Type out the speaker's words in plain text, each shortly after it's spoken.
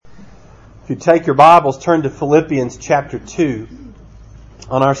you take your Bibles, turn to Philippians chapter 2.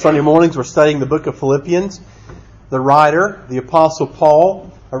 On our Sunday mornings, we're studying the book of Philippians. The writer, the Apostle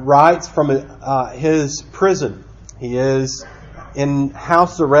Paul, writes from his prison. He is in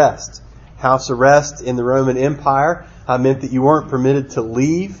house arrest. House arrest in the Roman Empire meant that you weren't permitted to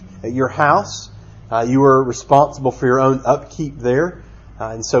leave your house. You were responsible for your own upkeep there.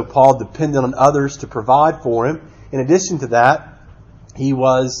 And so Paul depended on others to provide for him. In addition to that, he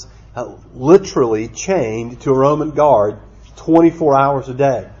was literally chained to a Roman guard 24 hours a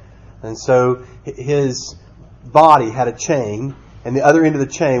day. And so his body had a chain, and the other end of the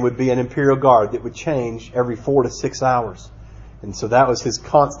chain would be an imperial guard that would change every 4 to 6 hours. And so that was his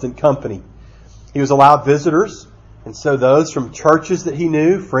constant company. He was allowed visitors, and so those from churches that he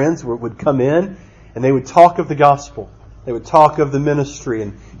knew, friends, would come in, and they would talk of the gospel. They would talk of the ministry,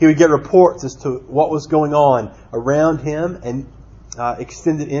 and he would get reports as to what was going on around him and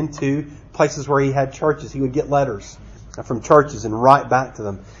extended into places where he had churches. He would get letters from churches and write back to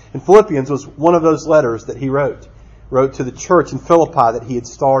them. And Philippians was one of those letters that he wrote to the church in Philippi that he had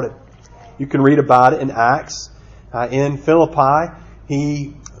started. You can read about it in Acts. In Philippi,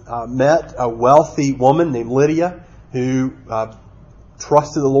 he met a wealthy woman named Lydia who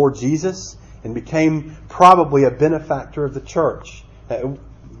trusted the Lord Jesus and became probably a benefactor of the church.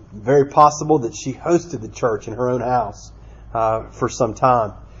 Very possible that she hosted the church in her own house for some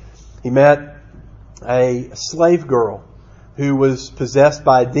time. He met a slave girl who was possessed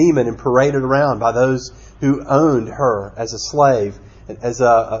by a demon and paraded around by those who owned her as a slave, as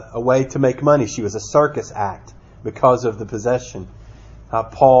a way to make money. She was a circus act because of the possession.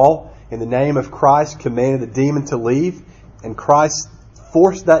 Paul, in the name of Christ, commanded the demon to leave, and Christ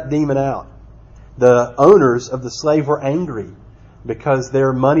forced that demon out. The owners of the slave were angry because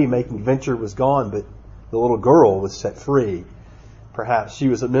their money-making venture was gone, but the little girl was set free. Perhaps she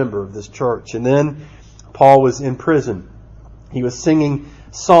was a member of this church. And then Paul was in prison. He was singing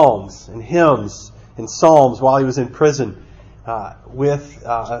songs and hymns and psalms while he was in prison with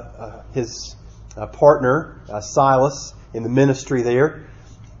his partner, Silas, in the ministry there.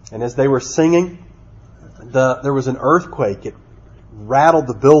 And as they were singing, there was an earthquake. It rattled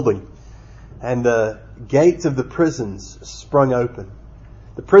the building, and the gates of the prisons sprung open.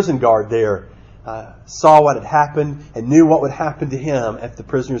 The prison guard there saw what had happened and knew what would happen to him if the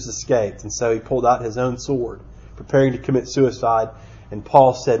prisoners escaped. And so he pulled out his own sword, preparing to commit suicide. And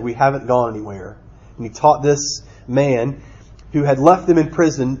Paul said, "We haven't gone anywhere." And he taught this man who had left them in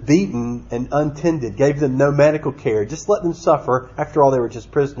prison, beaten and untended, gave them no medical care, just let them suffer. After all, they were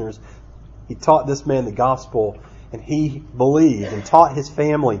just prisoners. He taught this man the gospel, and he believed and taught his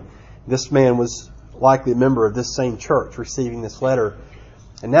family. This man was likely a member of this same church receiving this letter.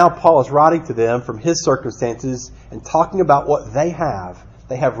 And now Paul is writing to them from his circumstances and talking about what they have.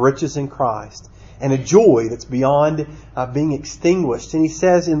 They have riches in Christ and a joy that's beyond being extinguished. And he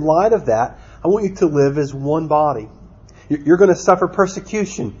says, in light of that, I want you to live as one body. You're going to suffer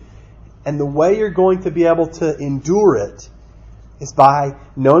persecution. And the way you're going to be able to endure it is by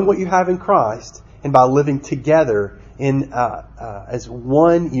knowing what you have in Christ and by living together in as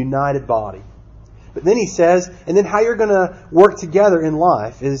one united body. But then he says, and then how you're going to work together in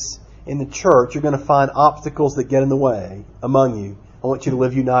life is in the church. You're going to find obstacles that get in the way among you. I want you to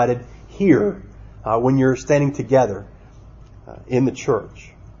live united here when you're standing together in the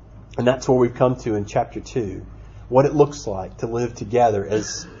church. And that's where we've come to in chapter 2. What it looks like to live together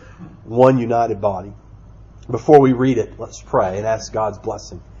as one united body. Before we read it, let's pray and ask God's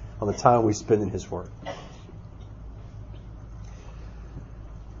blessing on the time we spend in His Word.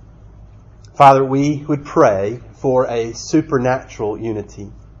 Father, we would pray for a supernatural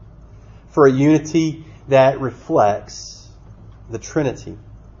unity, for a unity that reflects the Trinity.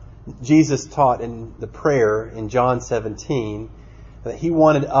 Jesus taught in the prayer in John 17 that He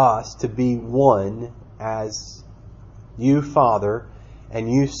wanted us to be one as you, Father,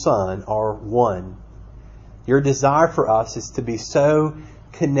 and you, Son, are one. Your desire for us is to be so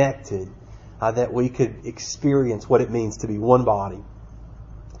connected that we could experience what it means to be one body,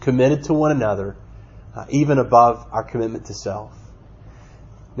 committed to one another, even above our commitment to self.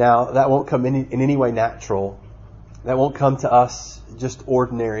 Now, that won't come in any way natural. That won't come to us just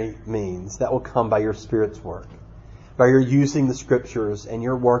ordinary means. That will come by your Spirit's work, by your using the Scriptures and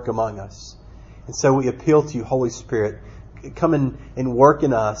your work among us. And so we appeal to you, Holy Spirit, come and work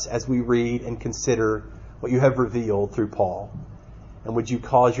in us as we read and consider what you have revealed through Paul. And would you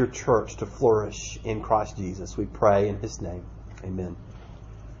cause your church to flourish in Christ Jesus? We pray in His name. Amen.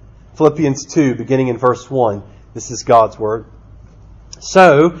 Philippians 2, beginning in verse 1. This is God's Word.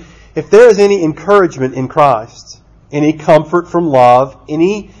 So, if there is any encouragement in Christ, any comfort from love,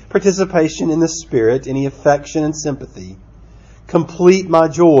 any participation in the Spirit, any affection and sympathy. Complete my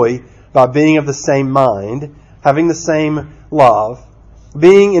joy by being of the same mind, having the same love,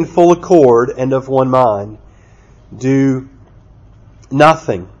 being in full accord and of one mind. Do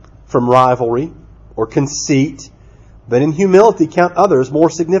nothing from rivalry or conceit, but in humility count others more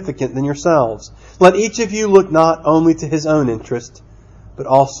significant than yourselves. Let each of you look not only to his own interest, but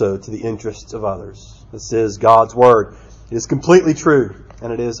also to the interests of others. This is God's Word. It is completely true,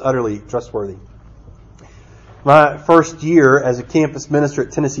 and it is utterly trustworthy. My first year as a campus minister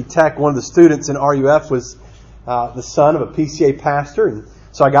at Tennessee Tech, one of the students in RUF was the son of a PCA pastor, and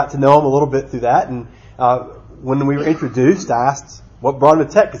so I got to know him a little bit through that. And when we were introduced, I asked what brought him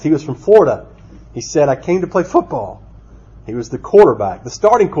to Tech, because he was from Florida. He said, I came to play football. He was the quarterback, the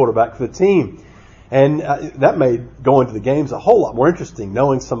starting quarterback for the team. And that made going to the games a whole lot more interesting,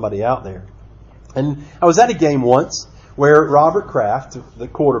 knowing somebody out there. And I was at a game once where Robert Kraft, the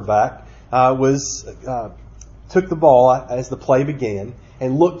quarterback, took the ball as the play began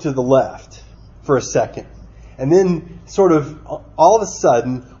and looked to the left for a second. And then sort of all of a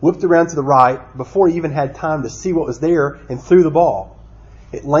sudden whipped around to the right before he even had time to see what was there and threw the ball.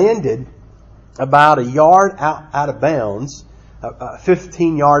 It landed about a yard out of bounds,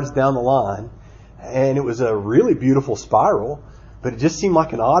 15 yards down the line. And it was a really beautiful spiral, but it just seemed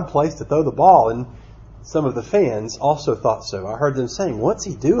like an odd place to throw the ball. And some of the fans also thought so. I heard them saying, what's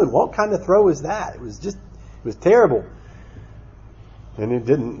he doing? What kind of throw is that? It was terrible. And it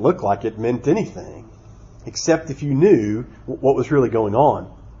didn't look like it meant anything, except if you knew what was really going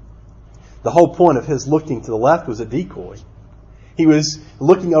on. The whole point of his looking to the left was a decoy. He was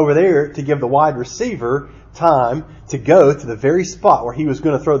looking over there to give the wide receiver time to go to the very spot where he was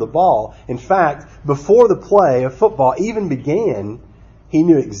going to throw the ball. In fact, before the play of football even began, he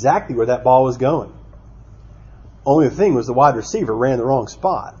knew exactly where that ball was going. Only the thing was the wide receiver ran the wrong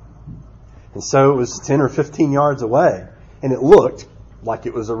spot. And so it was 10 or 15 yards away. And it looked like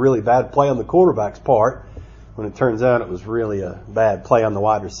it was a really bad play on the quarterback's part, when it turns out it was really a bad play on the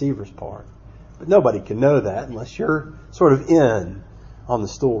wide receiver's part. But nobody can know that unless you're sort of in on the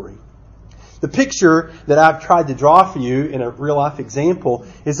story. The picture that I've tried to draw for you in a real-life example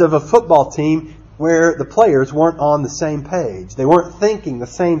is of a football team where the players weren't on the same page. They weren't thinking the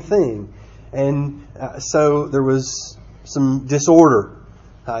same thing. And so there was some disorder.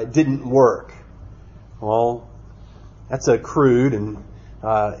 It didn't work. Well, that's a crude and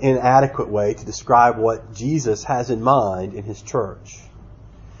inadequate way to describe what Jesus has in mind in His church.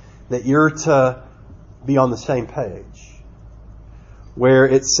 That you're to be on the same page. Where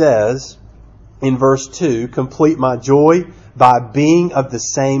it says in verse 2, complete my joy by being of the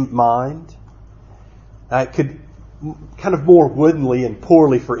same mind. It could kind of more woodenly and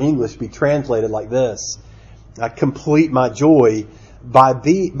poorly for English be translated like this. Complete my joy by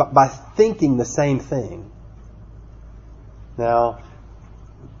thinking the same thing. Now,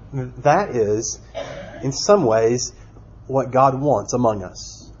 that is, in some ways, what God wants among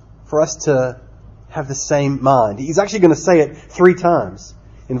us. For us to have the same mind. He's actually going to say it 3 times.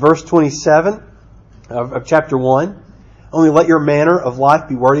 In verse 27 of chapter 1, only let your manner of life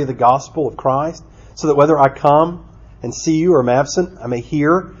be worthy of the gospel of Christ, so that whether I come and see you or am absent, I may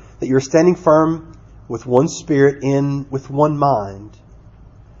hear that you're standing firm with one spirit with one mind.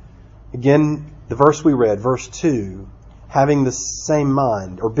 Again, the verse we read, verse 2, having the same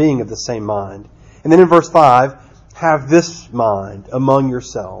mind, or being of the same mind. And then in verse 5, have this mind among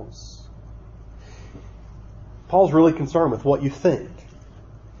yourselves. Paul's really concerned with what you think.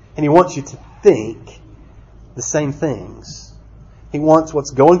 And he wants you to think the same things. He wants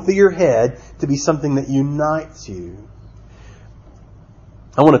what's going through your head to be something that unites you.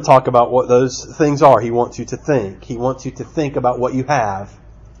 I want to talk about what those things are he wants you to think. He wants you to think about what you have.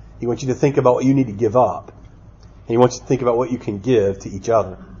 He wants you to think about what you need to give up. And he wants you to think about what you can give to each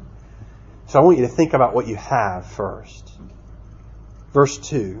other. So I want you to think about what you have first. Verse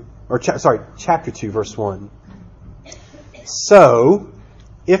 2, chapter 2, verse 1. So,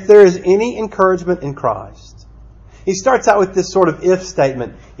 if there is any encouragement in Christ. He starts out with this sort of if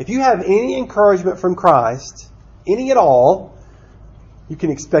statement. If you have any encouragement from Christ, any at all, you can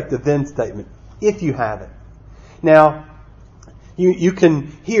expect a then statement. If you have it. Now, you can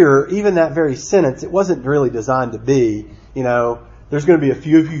hear even that very sentence. It wasn't really designed to be, there's going to be a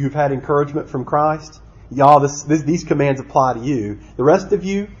few of you who've had encouragement from Christ. Y'all, these commands apply to you. The rest of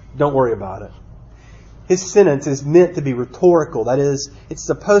you, don't worry about it. His sentence is meant to be rhetorical. That is, it's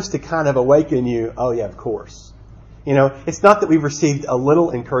supposed to kind of awaken you. Oh yeah, of course. It's not that we've received a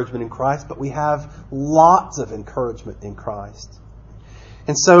little encouragement in Christ, but we have lots of encouragement in Christ.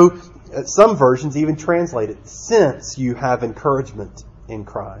 And so some versions even translate it, since you have encouragement in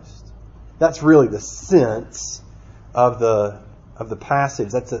Christ. That's really the sense of the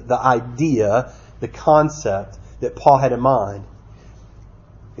passage. That's the idea, the concept that Paul had in mind.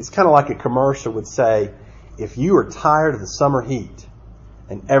 It's kind of like a commercial would say, if you are tired of the summer heat,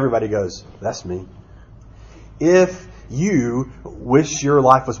 and everybody goes, that's me. If you wish your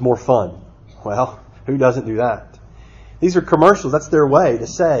life was more fun, well, who doesn't do that? These are commercials. That's their way to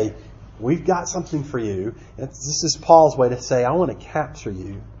say, we've got something for you. This is Paul's way to say, I want to capture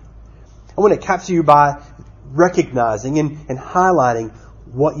you. I want to capture you by recognizing and highlighting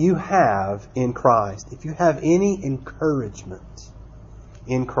what you have in Christ. If you have any encouragement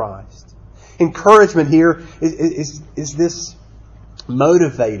in Christ. Encouragement here is this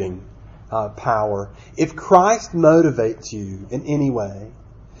motivating power. If Christ motivates you in any way,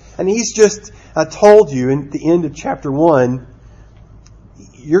 and He's just told you in the end of chapter 1,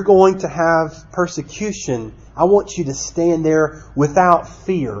 you're going to have persecution. I want you to stand there without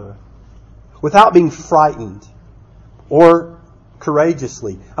fear, without being frightened, or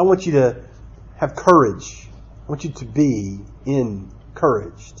courageously. I want you to have courage. I want you to be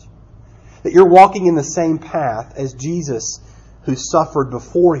encouraged. That you're walking in the same path as Jesus, who suffered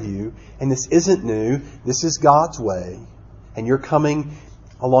before you, and this isn't new. This is God's way, and you're coming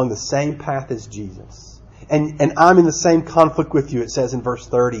along the same path as Jesus. And I'm in the same conflict with you, it says in verse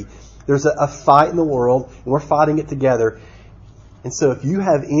 30. There's a fight in the world, and we're fighting it together. And so if you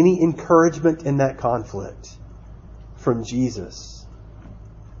have any encouragement in that conflict from Jesus,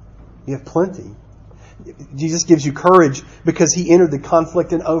 you have plenty. Jesus gives you courage because He entered the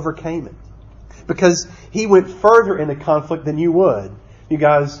conflict and overcame it. Because He went further in the conflict than you would. You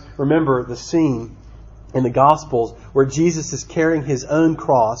guys remember the scene in the Gospels where Jesus is carrying His own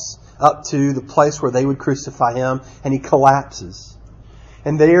cross up to the place where they would crucify Him, and He collapses.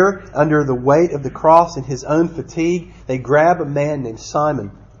 And there, under the weight of the cross and His own fatigue, they grab a man named Simon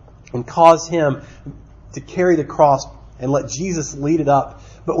and cause him to carry the cross and let Jesus lead it up.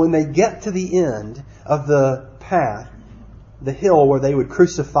 But when they get to the end of the path, the hill where they would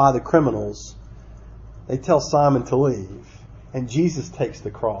crucify the criminals, they tell Simon to leave. And Jesus takes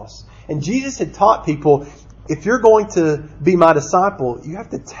the cross. And Jesus had taught people, if you're going to be my disciple, you have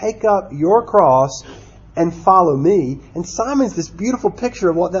to take up your cross and follow me. And Simon's this beautiful picture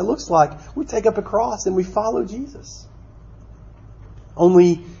of what that looks like. We take up a cross and we follow Jesus.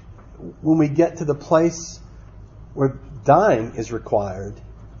 Only when we get to the place where dying is required,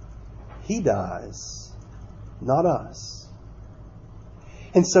 He dies, not us.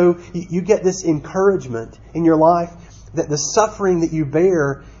 And so you get this encouragement in your life that the suffering that you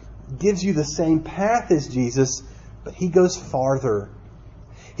bear gives you the same path as Jesus, but He goes farther.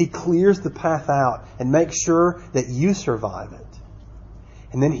 He clears the path out and makes sure that you survive it.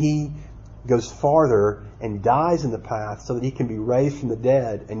 And then He goes farther and dies in the path so that He can be raised from the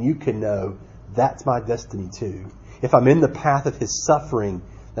dead, and you can know that's my destiny too. If I'm in the path of His suffering,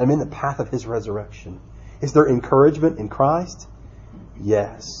 then I'm in the path of His resurrection. Is there encouragement in Christ?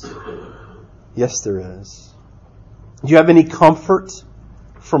 Yes. Yes, there is. Do you have any comfort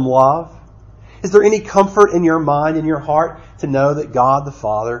from love? Is there any comfort in your mind, in your heart, to know that God the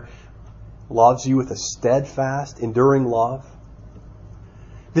Father loves you with a steadfast, enduring love?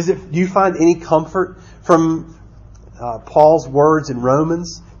 Do you find any comfort from Paul's words in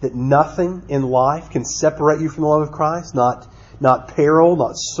Romans that nothing in life can separate you from the love of Christ? Not peril,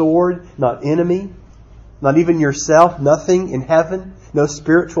 not sword, not enemy, not even yourself. Nothing in heaven, no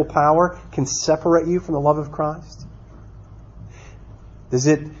spiritual power can separate you from the love of Christ? Does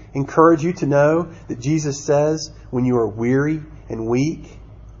it encourage you to know that Jesus says, when you are weary and weak,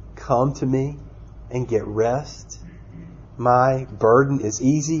 come to me and get rest? My burden is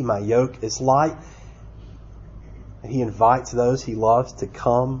easy, my yoke is light. And He invites those He loves to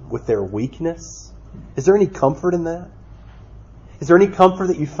come with their weakness. Is there any comfort in that? Is there any comfort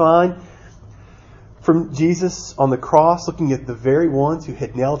that you find from Jesus on the cross, looking at the very ones who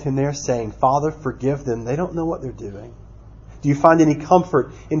had nailed Him there, saying, Father, forgive them, they don't know what they're doing? Do you find any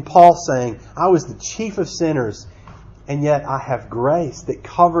comfort in Paul saying, I was the chief of sinners, and yet I have grace that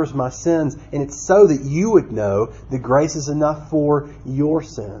covers my sins, and it's so that you would know the grace is enough for your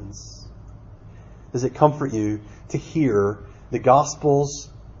sins? Does it comfort you to hear the gospel's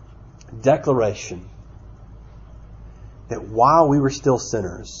declaration that while we were still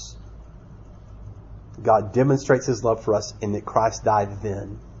sinners, God demonstrates His love for us and that Christ died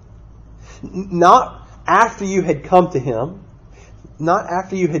then? Not after you had come to Him, not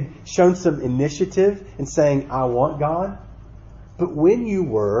after you had shown some initiative in saying, I want God, but when you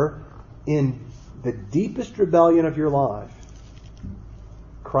were in the deepest rebellion of your life,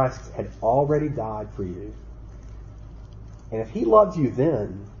 Christ had already died for you. And if He loved you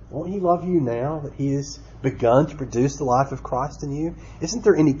then, won't He love you now that He has begun to produce the life of Christ in you? Isn't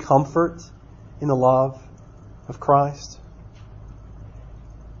there any comfort in the love of Christ?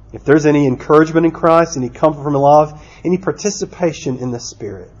 If there's any encouragement in Christ, any comfort from love, any participation in the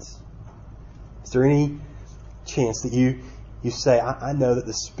Spirit, is there any chance that you say, I know that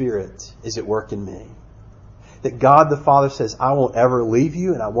the Spirit is at work in me? That God the Father says, I won't ever leave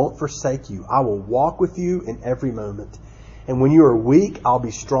you and I won't forsake you. I will walk with you in every moment. And when you are weak, I'll be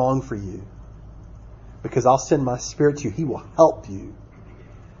strong for you. Because I'll send my Spirit to you. He will help you.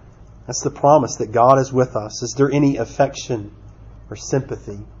 That's the promise that God is with us. Is there any affection or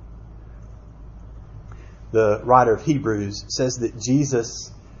sympathy? The writer of Hebrews says that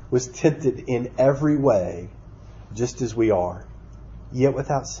Jesus was tempted in every way, just as we are, yet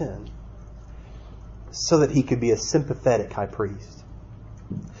without sin, so that He could be a sympathetic high priest.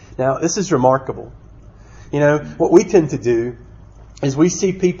 Now, this is remarkable. What we tend to do is we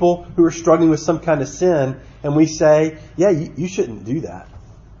see people who are struggling with some kind of sin, and we say, yeah, you shouldn't do that.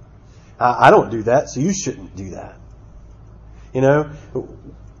 I don't do that, so you shouldn't do that.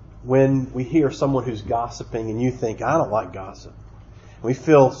 When we hear someone who's gossiping and you think, I don't like gossip, we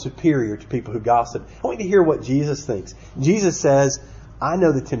feel superior to people who gossip. I want you to hear what Jesus thinks. Jesus says, I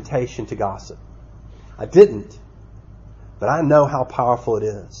know the temptation to gossip. I didn't, but I know how powerful it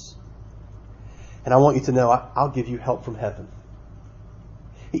is. And I want you to know I'll give you help from heaven.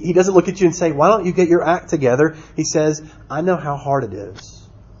 He doesn't look at you and say, why don't you get your act together? He says, I know how hard it is.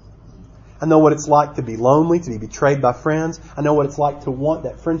 I know what it's like to be lonely, to be betrayed by friends. I know what it's like to want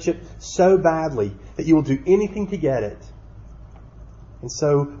that friendship so badly that you will do anything to get it. And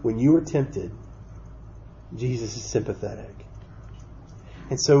so when you are tempted, Jesus is sympathetic.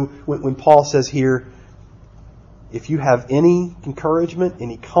 And so when Paul says here, if you have any encouragement,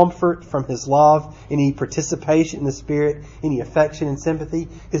 any comfort from His love, any participation in the Spirit, any affection and sympathy,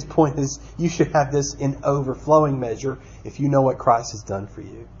 his point is you should have this in overflowing measure if you know what Christ has done for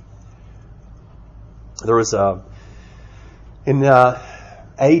you. There was in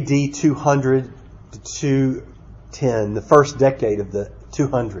AD 200 to 210, the first decade of the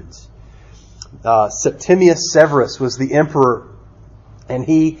 200s, Septimius Severus was the emperor, and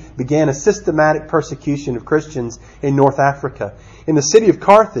he began a systematic persecution of Christians in North Africa. In the city of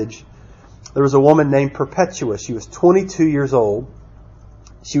Carthage, there was a woman named Perpetua. She was 22 years old.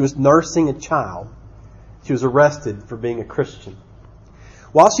 She was nursing a child. She was arrested for being a Christian.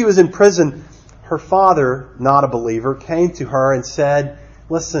 While she was in prison, her father, not a believer, came to her and said,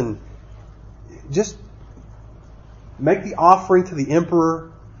 listen, just make the offering to the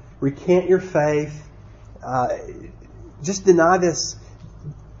emperor, recant your faith, just deny this.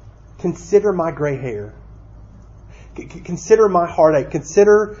 Consider my gray hair. Consider my heartache.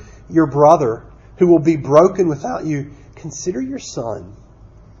 Consider your brother who will be broken without you. Consider your son.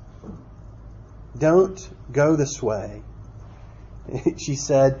 Don't go this way. She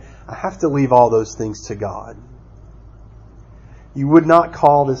said, I have to leave all those things to God. You would not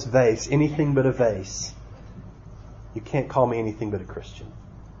call this vase anything but a vase. You can't call me anything but a Christian.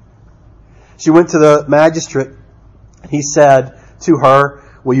 She went to the magistrate. He said to her,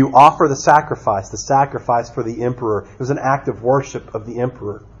 will you offer the sacrifice for the emperor? It was an act of worship of the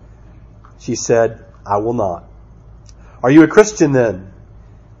emperor. She said, I will not. Are you a Christian then?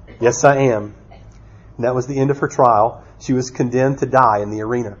 Yes, I am. And that was the end of her trial. She was condemned to die in the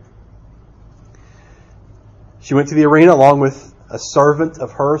arena. She went to the arena along with a servant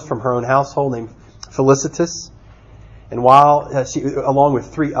of hers from her own household named Felicitas, and along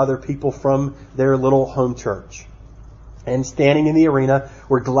with 3 other people from their little home church. And standing in the arena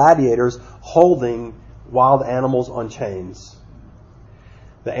were gladiators holding wild animals on chains.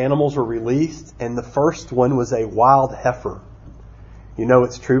 The animals were released, and the first one was a wild heifer. You know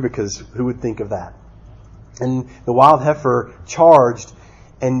it's true because who would think of that? And the wild heifer charged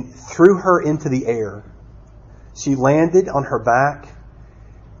and threw her into the air. She landed on her back.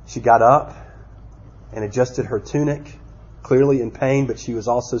 She got up and adjusted her tunic, clearly in pain, but she was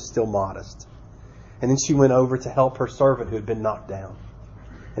also still modest. And then she went over to help her servant who had been knocked down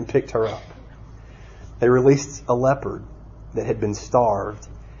and picked her up. They released a leopard that had been starved,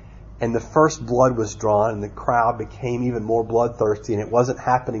 and the first blood was drawn, and the crowd became even more bloodthirsty, and it wasn't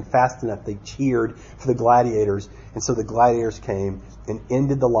happening fast enough. They cheered for the gladiators, and so the gladiators came and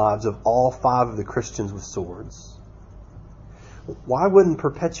ended the lives of all 5 of the Christians with swords. Why wouldn't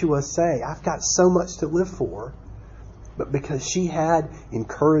Perpetua say, I've got so much to live for? But because she had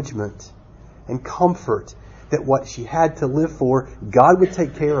encouragement and comfort that what she had to live for, God would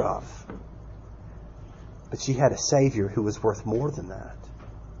take care of. But she had a Savior who was worth more than that.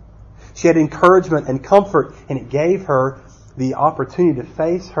 She had encouragement and comfort, and it gave her the opportunity to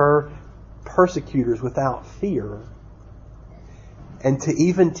face her persecutors without fear, and to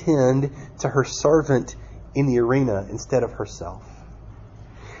even tend to her servant in the arena instead of herself.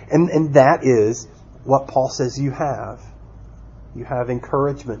 And that is what Paul says you have. You have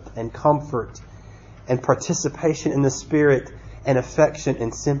encouragement and comfort and participation in the Spirit and affection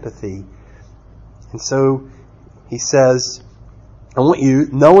and sympathy. And so he says, I want you,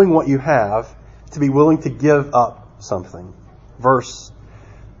 knowing what you have, to be willing to give up something. Verse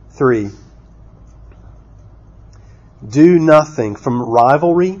 3. Do nothing from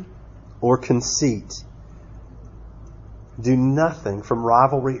rivalry or conceit. Do nothing from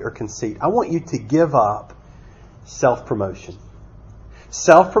rivalry or conceit. I want you to give up self-promotion.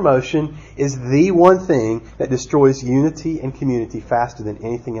 Self-promotion is the one thing that destroys unity and community faster than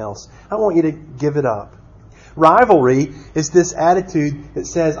anything else. I want you to give it up. Rivalry is this attitude that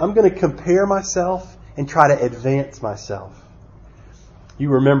says, I'm going to compare myself and try to advance myself. You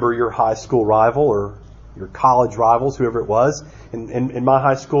remember your high school rival or your college rivals, whoever it was. In my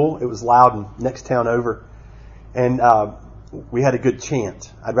high school, it was Loudon, next town over. And we had a good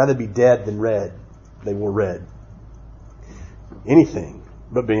chant. I'd rather be dead than red. They wore red. Anything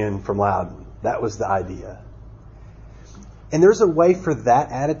but being from Loudon. That was the idea. And there's a way for that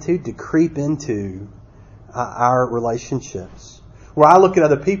attitude to creep into our relationships. Where I look at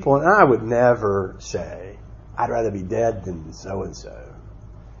other people and I would never say, I'd rather be dead than so-and-so.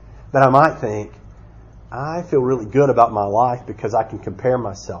 But I might think, I feel really good about my life because I can compare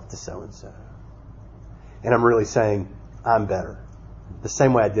myself to so-and-so. And I'm really saying, I'm better. The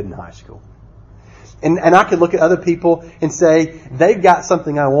same way I did in high school. And I can look at other people and say, they've got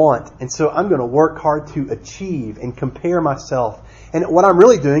something I want. And so I'm going to work hard to achieve and compare myself. And what I'm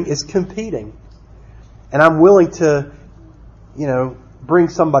really doing is competing. And I'm willing to, bring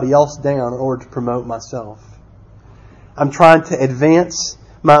somebody else down in order to promote myself. I'm trying to advance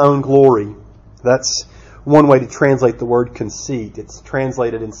my own glory. That's one way to translate the word conceit. It's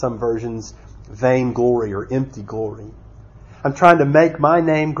translated in some versions vain glory or empty glory. I'm trying to make my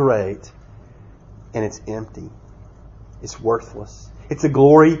name great, and it's empty. It's worthless. It's a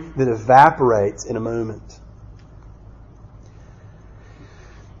glory that evaporates in a moment.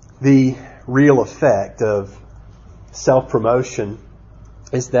 The real effect of self-promotion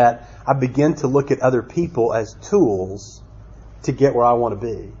is that I begin to look at other people as tools to get where I want to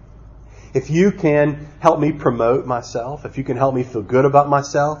be. If you can help me promote myself, if you can help me feel good about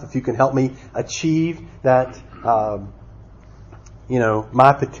myself, if you can help me achieve that,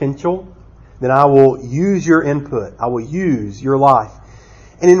 my potential, then I will use your input. I will use your life.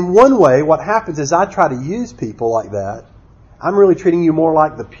 And in one way, what happens is I try to use people like that. I'm really treating you more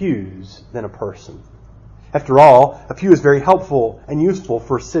like the pews than a person. After all, a pew is very helpful and useful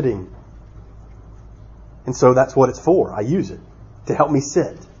for sitting. And so that's what it's for. I use it to help me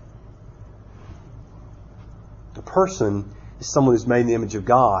sit. A person is someone who's made in the image of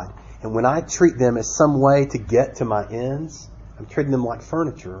God. And when I treat them as some way to get to my ends, I'm treating them like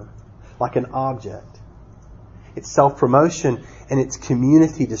furniture, like an object. It's self-promotion and it's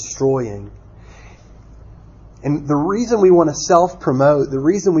community destroying. And the reason we want to self-promote, the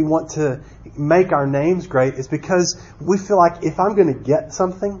reason we want to make our names great is because we feel like if I'm going to get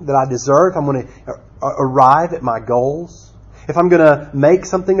something that I deserve, I'm going to arrive at my goals. If I'm going to make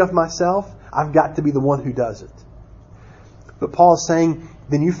something of myself, I've got to be the one who does it. But Paul is saying,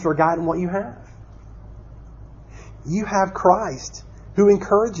 then you've forgotten what you have. You have Christ who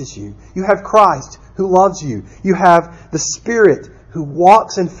encourages you. You have Christ who loves you. You have the Spirit who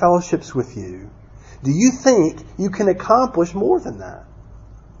walks in fellowships with you. Do you think you can accomplish more than that?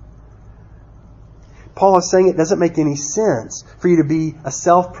 Paul is saying it doesn't make any sense for you to be a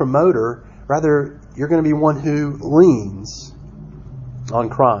self-promoter. Rather, you're going to be one who leans on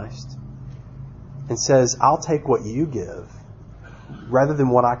Christ and says, I'll take what you give rather than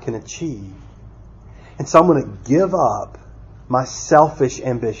what I can achieve. And so I'm going to give up my selfish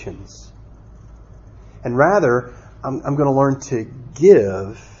ambitions. And rather, I'm going to learn to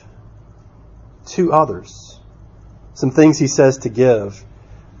give to others. Some things he says to give.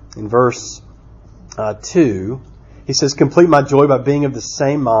 In verse 2, he says, complete my joy by being of the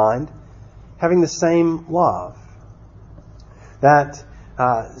same mind, having the same love. That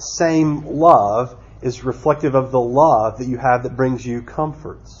same love is reflective of the love that you have that brings you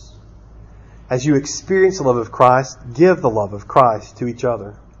comforts. As you experience the love of Christ, give the love of Christ to each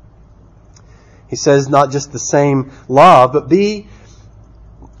other. He says not just the same love, but be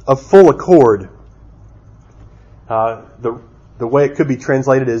of full accord. The way it could be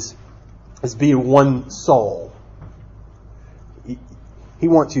translated is be one soul. He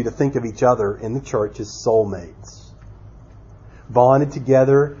wants you to think of each other in the church as soulmates, bonded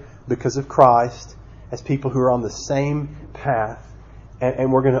together because of Christ as people who are on the same path,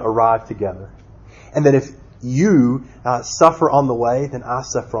 and we're going to arrive together. And that if you suffer on the way, then I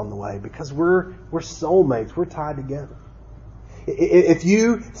suffer on the way, because we're soulmates. We're tied together. If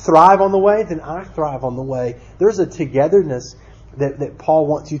you thrive on the way, then I thrive on the way. There's a togetherness that Paul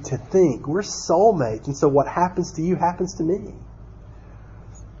wants you to think. We're soulmates, and so what happens to you happens to me.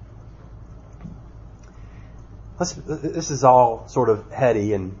 This is all sort of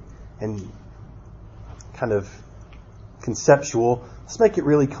heady and kind of conceptual. Let's make it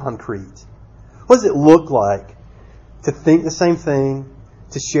really concrete. What does it look like to think the same thing,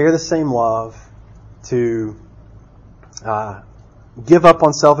 to share the same love, to give up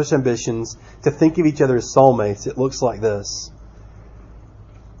on selfish ambitions, to think of each other as soulmates? It looks like this.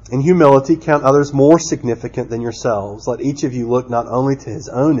 In humility, count others more significant than yourselves. Let each of you look not only to his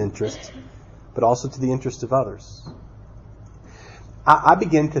own interests, but also to the interest of others. I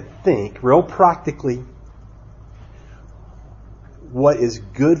begin to think real practically, what is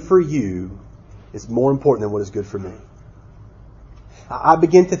good for you is more important than what is good for me. I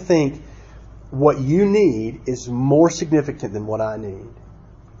begin to think what you need is more significant than what I need.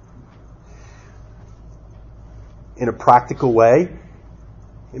 In a practical way,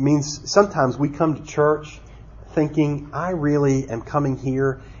 it means sometimes we come to church thinking, I really am coming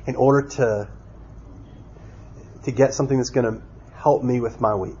here in order to get something that's going to help me with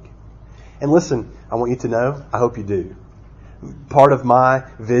my week. And listen, I want you to know, I hope you do. Part of my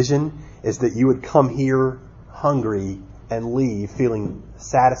vision is that you would come here hungry and leave feeling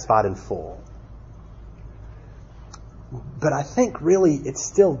satisfied and full. But I think really it's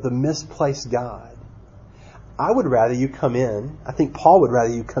still the misplaced God. I would rather you come in, I think Paul would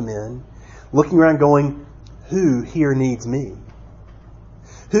rather you come in, looking around going, who here needs me?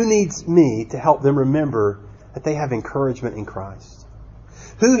 Who needs me to help them remember that they have encouragement in Christ?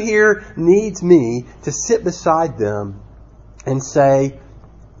 Who here needs me to sit beside them and say,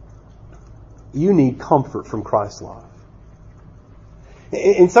 you need comfort from Christ's love?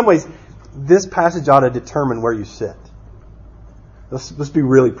 In some ways, this passage ought to determine where you sit. Let's be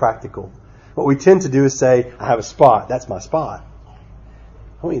really practical. What we tend to do is say, I have a spot. That's my spot.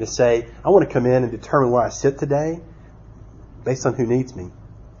 I want you to say, I want to come in and determine where I sit today based on who needs me.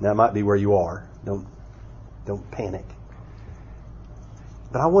 Now, it might be where you are. Don't panic.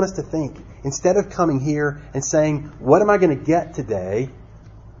 But I want us to think, instead of coming here and saying, what am I going to get today?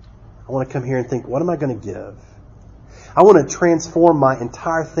 I want to come here and think, what am I going to give? I want to transform my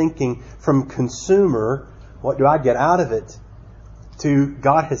entire thinking from consumer, what do I get out of it, to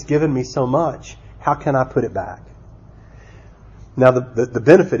God has given me so much, how can I put it back? Now, the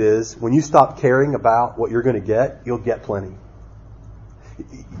benefit is, when you stop caring about what you're going to get, you'll get plenty.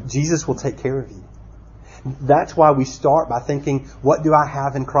 Jesus will take care of you. That's why we start by thinking, what do I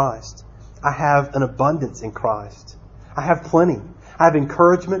have in Christ? I have an abundance in Christ. I have plenty. I have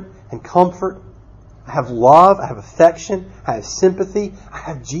encouragement and comfort. I have love. I have affection. I have sympathy. I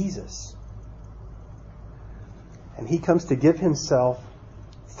have Jesus. And He comes to give Himself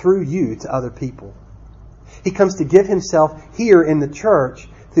through you to other people. He comes to give Himself here in the church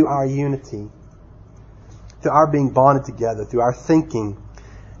through our unity, through our being bonded together, through our thinking,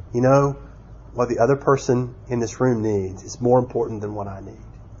 what the other person in this room needs is more important than what I need.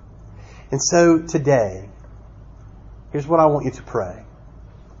 And so today, here's what I want you to pray.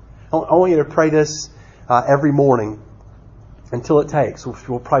 I want you to pray this every morning until it takes, which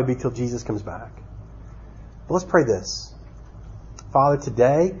will probably be till Jesus comes back. But let's pray this. Father,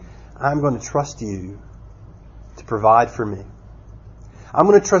 today I'm going to trust You to provide for me. I'm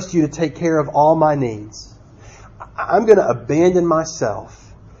going to trust You to take care of all my needs. I'm going to abandon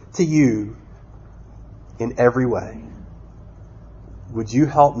myself to You in every way. Would You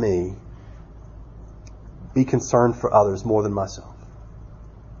help me be concerned for others more than myself?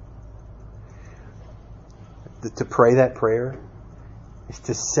 To pray that prayer is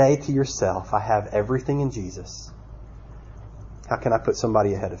to say to yourself, I have everything in Jesus. How can I put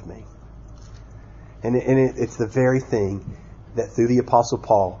somebody ahead of me? And it's the very thing that through the Apostle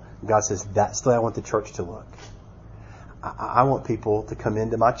Paul, God says, that's the way I want the church to look. I want people to come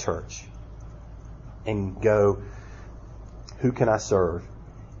into my church and go, who can I serve?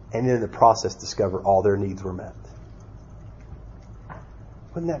 And in the process discover all their needs were met.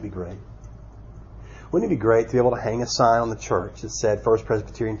 Wouldn't that be great? Wouldn't it be great to be able to hang a sign on the church that said First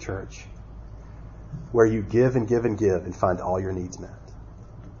Presbyterian Church, where you give and give and give and find all your needs met?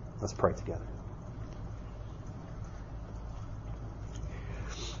 Let's pray together.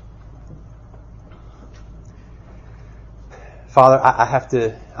 Father,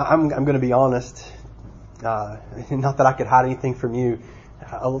 I'm going to be honest. Not that I could hide anything from you.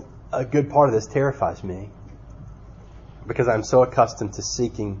 A good part of this terrifies me because I'm so accustomed to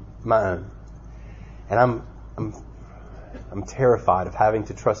seeking my own. And I'm terrified of having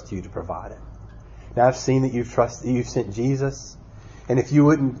to trust you to provide it. Now I've seen that you've sent Jesus, and if you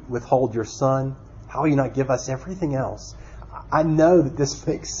wouldn't withhold your Son, how will you not give us everything else? I know that this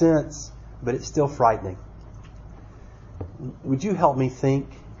makes sense, but it's still frightening. Would you help me think,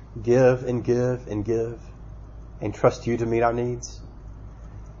 give and give and give, and trust you to meet our needs?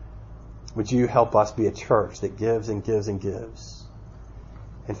 Would you help us be a church that gives and gives and gives,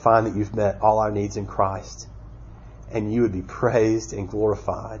 and find that you've met all our needs in Christ, and you would be praised and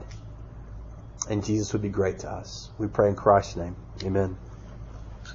glorified, and Jesus would be great to us. We pray in Christ's name. Amen.